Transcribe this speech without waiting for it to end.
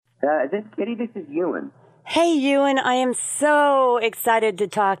Kitty, this is Euan. Hey, Euan, I am so excited to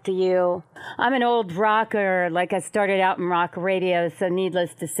talk to you. I'm an old rocker, like I started out in rock radio, so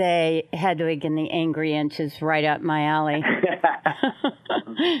needless to say, Hedwig and the Angry Inch is right up my alley.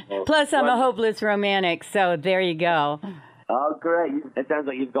 Plus, I'm a hopeless romantic, so there you go. Oh, great. It sounds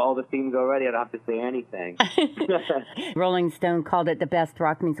like you've got all the themes already. I don't have to say anything. Rolling Stone called it the best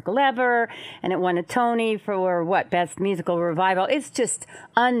rock musical ever, and it won a Tony for, best musical revival. It's just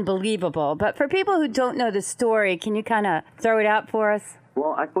unbelievable. But for people who don't know the story, can you kind of throw it out for us?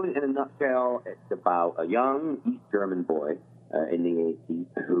 Well, I suppose in a nutshell, it's about a young East German boy in the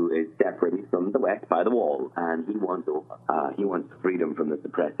 80s who is separated from the West by the wall, and he wants freedom from this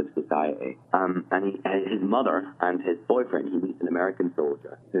oppressive society. And his mother and his boyfriend, he meets an American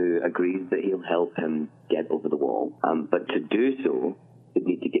soldier who agrees that he'll help him get over the wall. But to do so, he'd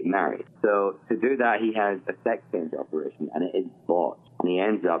need to get married. So to do that, he has a sex change operation, and it is botched. And he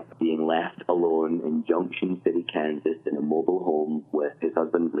ends up being left alone in Junction City, Kansas, in a mobile home with his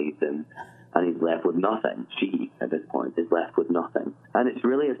husband leaves him, and he's left with nothing. She, at this point, is left with nothing. And it's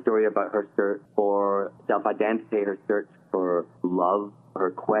really a story about her search for self-identity, her search for love,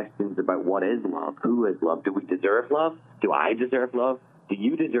 her questions about what is love, who is love, do we deserve love, do I deserve love, do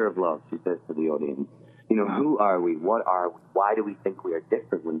you deserve love, she says to the audience. You know, who are we? What are we? Why do we think we are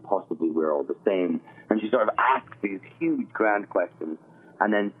different when possibly we're all the same? And she sort of asks these huge, grand questions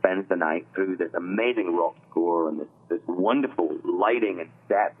and then spends the night through this amazing rock score and this wonderful lighting and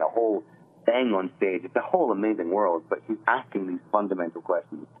set, the whole thing on stage. It's a whole amazing world, but she's asking these fundamental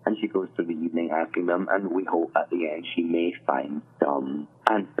questions, and she goes through the evening asking them, and we hope at the end she may find some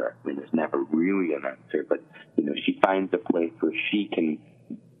answer. I mean, there's never really an answer, but, you know, she finds a place where she can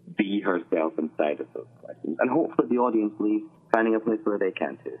be herself inside of those questions, and hopefully the audience leaves finding a place where they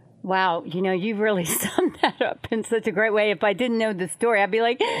can too. Wow, you know, you've really summed that up in such a great way. If I didn't know the story, I'd be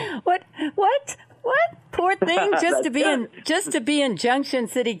like, what? Poor thing, just to be in Junction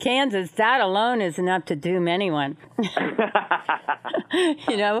City, Kansas. That alone is enough to doom anyone.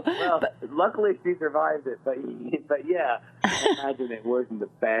 You know. Well, luckily she survived it, but yeah, I imagine it wasn't the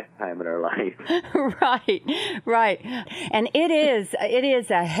best time in her life. Right, and it is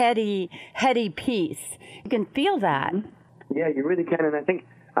a heady piece. You can feel that. Yeah, you really can, and I think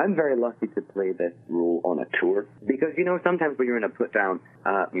I'm very lucky to play this role on a tour because, you know, sometimes when you're in a sit-down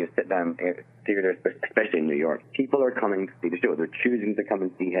theater, especially in New York, people are coming to see the show. They're choosing to come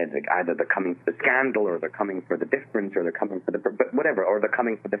and see Hedwig. Either they're coming for the scandal, or they're coming for the difference, or they're coming for whatever, or they're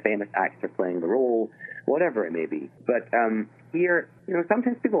coming for the famous actor playing the role, whatever it may be. But here, you know,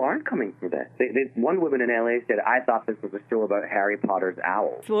 sometimes people aren't coming for this. One woman in LA said, "I thought this was a show about Harry Potter's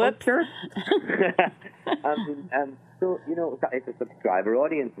owls." Whoops. So, you know, it's a subscriber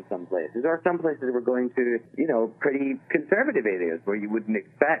audience in some places, or some places we're going to, you know, pretty conservative areas where you wouldn't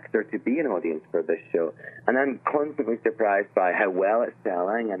expect there to be an audience for this show. And I'm constantly surprised by how well it's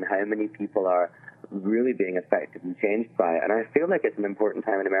selling and how many people are really being affected and changed by it. And I feel like it's an important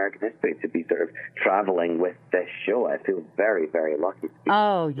time in American history to be sort of traveling with this show. I feel very, very lucky.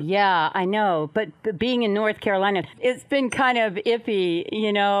 Oh, yeah, I know. But being in North Carolina, it's been kind of iffy,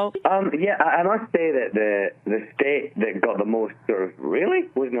 you know? Yeah, I must say that the state that got the most sort of really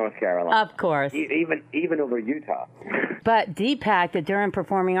was North Carolina. Of course. Even over Utah. But DPAC, the Durham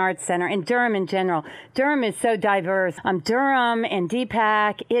Performing Arts Center, and Durham in general, Durham is so diverse. Durham and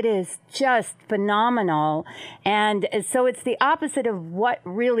DPAC, it is just phenomenal. And so it's the opposite of what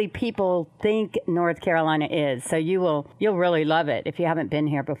really people think North Carolina is. So you'll really love it if you haven't been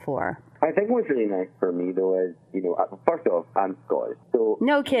here before. I think what's really nice for me, though, is, you know, first off, I'm Scottish. So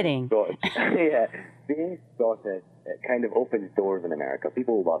no kidding. Yeah, being Scottish, it kind of opens doors in America.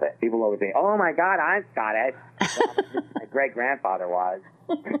 People love it. People always say, "Oh my God, I'm Scottish." My great-grandfather was.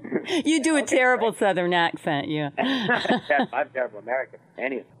 You do a terrible Southern accent, yeah. I'm terrible American.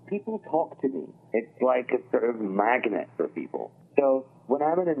 Anyway, people talk to me. It's like a sort of magnet for people. So when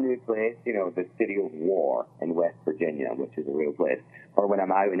I'm in a new place, you know, the City of War in West Virginia, which is a real place, or when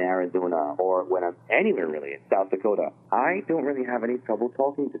I'm out in Arizona, or when I'm anywhere really in South Dakota, I don't really have any trouble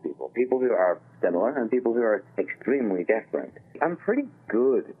talking to people who are similar and people who are extremely different. I'm pretty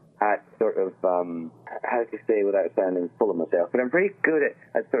good at sort of, how to say without sounding full of myself, but I'm pretty good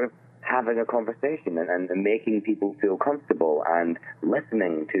at sort of having a conversation and making people feel comfortable and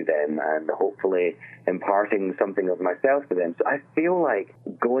listening to them and hopefully imparting something of myself to them. So I feel like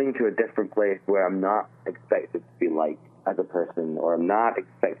going to a different place where I'm not expected to be liked as a person, or I'm not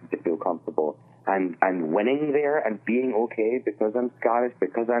expected to feel comfortable, and winning there and being okay because I'm Scottish,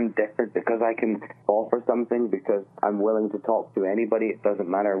 because I'm different, because I can offer something, because I'm willing to talk to anybody. It doesn't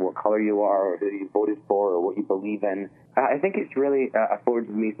matter what color you are or who you voted for or what you believe in. I think it's really afforded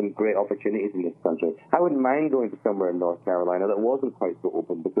me some great opportunities in this country. I wouldn't mind going to somewhere in North Carolina that wasn't quite so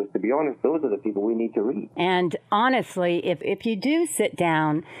open, because, to be honest, those are the people we need to reach. And honestly, if you do sit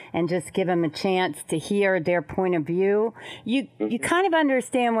down and just give them a chance to hear their point of view, you kind of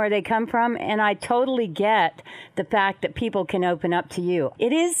understand where they come from, and I totally get the fact that people can open up to you.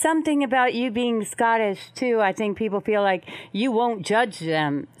 It is something about you being Scottish, too. I think people feel like you won't judge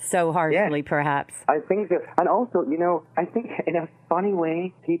them so harshly, perhaps. I think so. And also, I think in a funny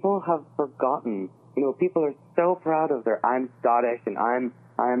way, people have forgotten. People are so proud of their "I'm Scottish" and I'm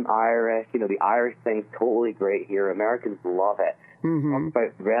Irish. The Irish thing's totally great here. Americans love it. Mm-hmm. Talk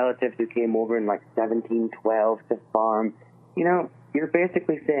about relatives who came over in 1712 to farm. You're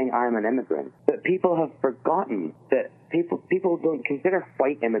basically saying I'm an immigrant. But people have forgotten that people don't consider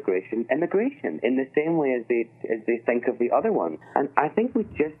white immigration in the same way as they think of the other one. And I think we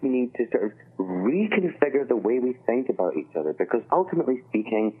just need to sort of reconfigure the way we think about each other, because ultimately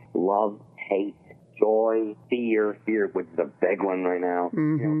speaking, love, hate, joy, fear, which is a big one right now.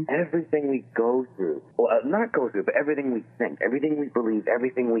 Mm-hmm. Everything we go through, not go through, but everything we think, everything we believe,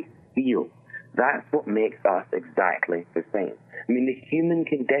 everything we feel, that's what makes us exactly the same. I mean, the human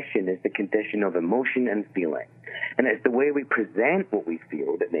condition is the condition of emotion and feeling. And it's the way we present what we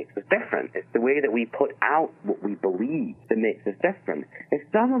feel that makes us different. It's the way that we put out what we believe that makes us different. If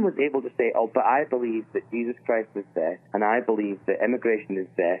someone was able to say, but I believe that Jesus Christ is best, and I believe that immigration is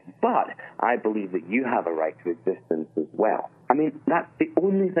best, but I believe that you have a right to existence as well. I mean, that's the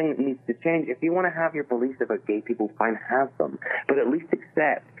only thing that needs to change. If you want to have your beliefs about gay people, fine, have them. But at least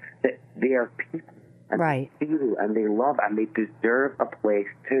accept that they are people. And right. They feel and they love and they deserve a place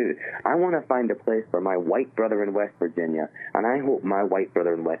too. I want to find a place for my white brother in West Virginia, and I hope my white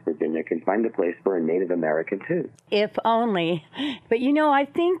brother in West Virginia can find a place for a Native American too. If only. But I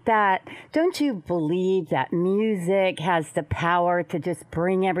think that, don't you believe that music has the power to just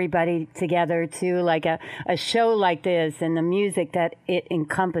bring everybody together too, like a show like this and the music that it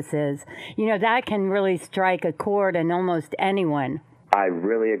encompasses? That can really strike a chord in almost anyone. I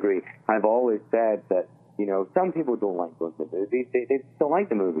really agree. I've always said that, some people don't like going to the movies. They don't like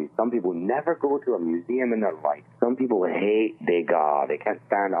the movies. Some people never go to a museum in their life. Some people hate they can't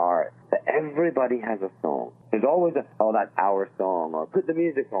stand art. But everybody has a song. There's always that's our song, or put the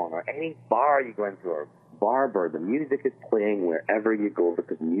music on, or any bar you go into, or barber, the music is playing wherever you go,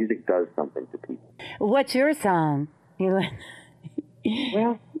 because music does something to people. What's your song, Euan?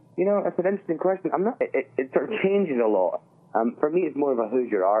 Well, it's an interesting question. It sort of changes a lot. For me, it's more of a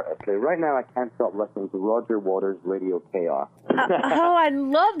who's your artist. Right now, I can't stop listening to Roger Waters' Radio Chaos. I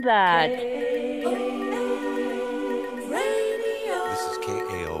love that. This is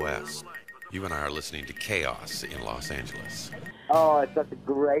KAOS. You and I are listening to Chaos in Los Angeles. Oh, it's such a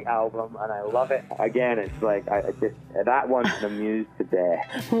great album, and I love it. Again, it's like, that one's amused to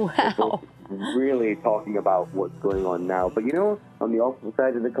death. Wow. Really talking about what's going on now. But on the opposite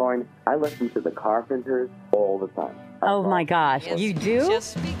side of the coin, I listen to the Carpenters all the time. Oh my gosh, you do?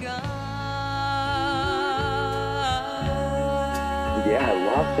 Yeah, I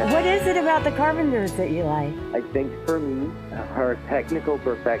love that. What is it about the Carpenters that you like? I think for me, her technical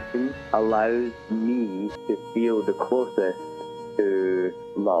perfection allows me to feel the closest to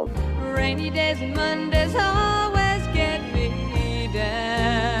love. Rainy days and Mondays always get me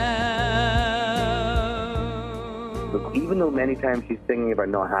down. Look, even though many times she's singing about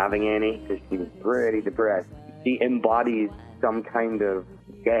not having any, because she's pretty depressed, she embodies some kind of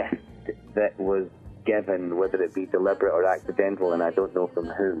gift that was given, whether it be deliberate or accidental, and I don't know from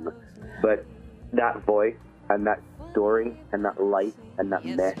whom. But that voice and that story and that life and that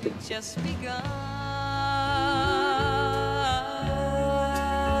message. Just begun.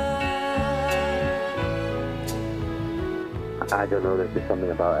 I don't know, there's just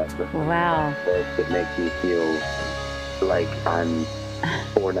something about it. Wow. That makes me feel like I'm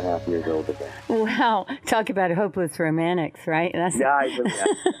 4.5 years old again. Wow. Talk about hopeless romantics, right? Yeah, it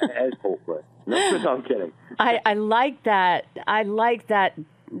is hopeless. No, I'm kidding. I like that. I like that,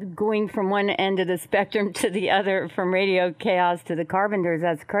 going from one end of the spectrum to the other, from Radio Chaos to the Carpenters.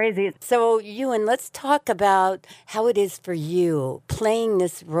 That's crazy. So, Euan, let's talk about how it is for you playing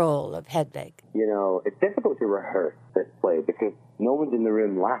this role of Hedwig. It's difficult to rehearse this play because no one's in the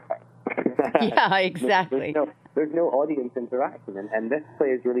room laughing. Yeah, exactly. There's no audience interaction, and this play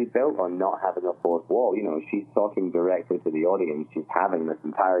is really built on not having a fourth wall. She's talking directly to the audience. She's having this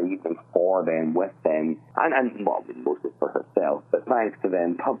entire evening for them, with them, and mostly for herself, but thanks to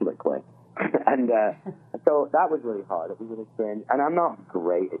them publicly. And so that was really hard. It was really strange. And I'm not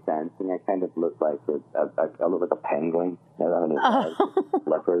great at dancing. I kind of look like I look like a penguin. I don't know,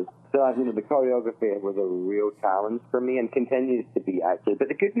 flippers. So, the choreography was a real challenge for me and continues to be, actually. But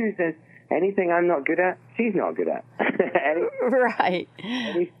the good news is, anything I'm not good at, she's not good at. Right.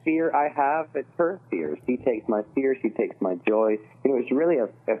 Any fear I have, it's her fear. She takes my fear, she takes my joy. It's really a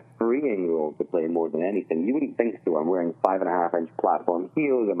freeing role to play more than anything. You wouldn't think so. I'm wearing 5.5-inch platform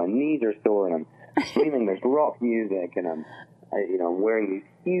heels, and my knees are sore, and I'm screaming. There's rock music, and I'm wearing these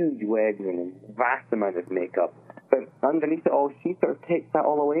huge wigs and a vast amount of makeup. But underneath it all, she sort of takes that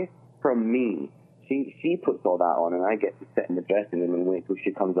all away from me. She puts all that on, and I get to sit in the dressing room and wait till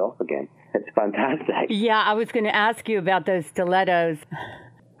she comes off again. It's fantastic. Yeah, I was going to ask you about those stilettos.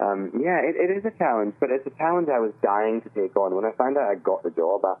 It is a challenge, but it's a challenge I was dying to take on. When I found out I got the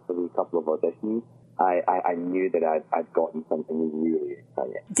job after a couple of auditions, I knew that I'd gotten something really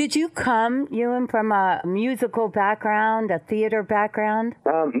exciting. Did you come, Euan, from a musical background, a theater background?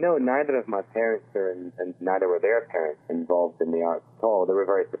 No, neither of my parents and neither were their parents involved in the arts at all. They were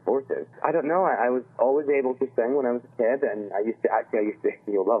very supportive. I don't know, I was always able to sing when I was a kid, and I used to,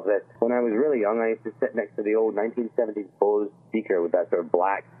 you'll love this, when I was really young, I used to sit next to the old 1970s Bose speaker with that sort of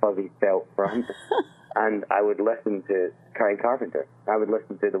black, fuzzy felt front. And I would listen to Karen Carpenter. I would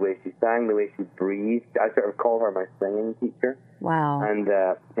listen to the way she sang, the way she breathed. I sort of call her my singing teacher. Wow. And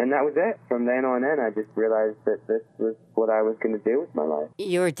that was it. From then on in, I just realized that this was what I was going to do with my life.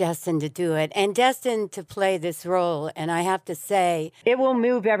 You're destined to do it and destined to play this role. And I have to say, it will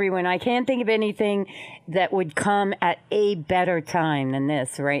move everyone. I can't think of anything that would come at a better time than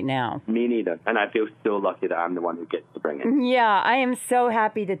this right now. Me neither. And I feel so lucky that I'm the one who gets to bring it. Yeah, I am so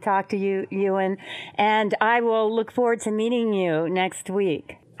happy to talk to you, Euan. And I will look forward to meeting you next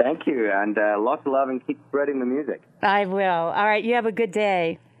week. Thank you, and lots of love, and keep spreading the music. I will. All right, you have a good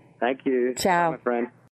day. Thank you. Ciao. Bye, my friend.